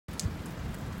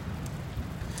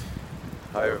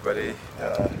Hi everybody,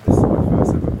 this is my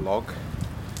first ever vlog.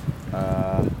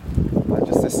 I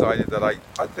just decided that I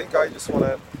think I just want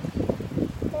to,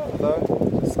 I don't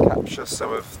know, just capture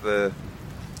some of the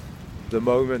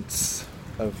moments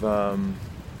of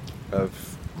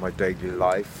my daily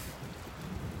life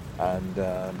and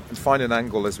find an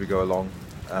angle as we go along,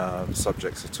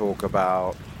 subjects to talk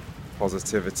about,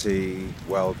 positivity,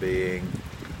 well-being,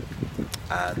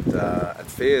 and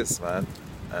fears, man,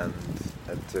 and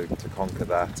to conquer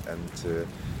that and to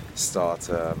start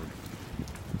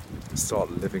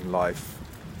living life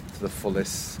to the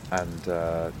fullest and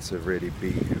to really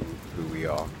be who we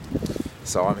are.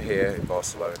 So I'm here in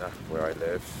Barcelona where I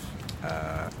live,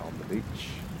 on the beach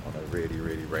on a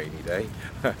really rainy day.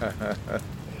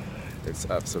 It's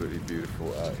absolutely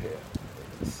beautiful out here. You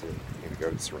can see, here we go,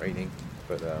 it's raining,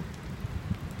 but there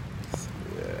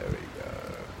we go,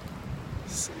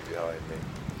 see behind me.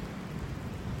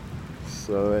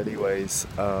 So anyways,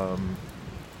 I'm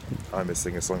a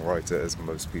singer-songwriter, as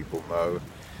most people know,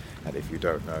 and if you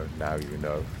don't know, now you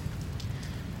know.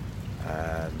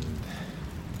 And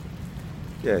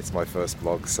yeah, it's my first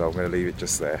vlog, so I'm going to leave it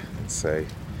just there and say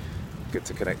good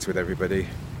to connect with everybody,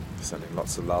 sending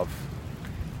lots of love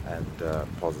and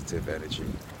positive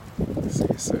energy. See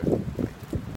you soon.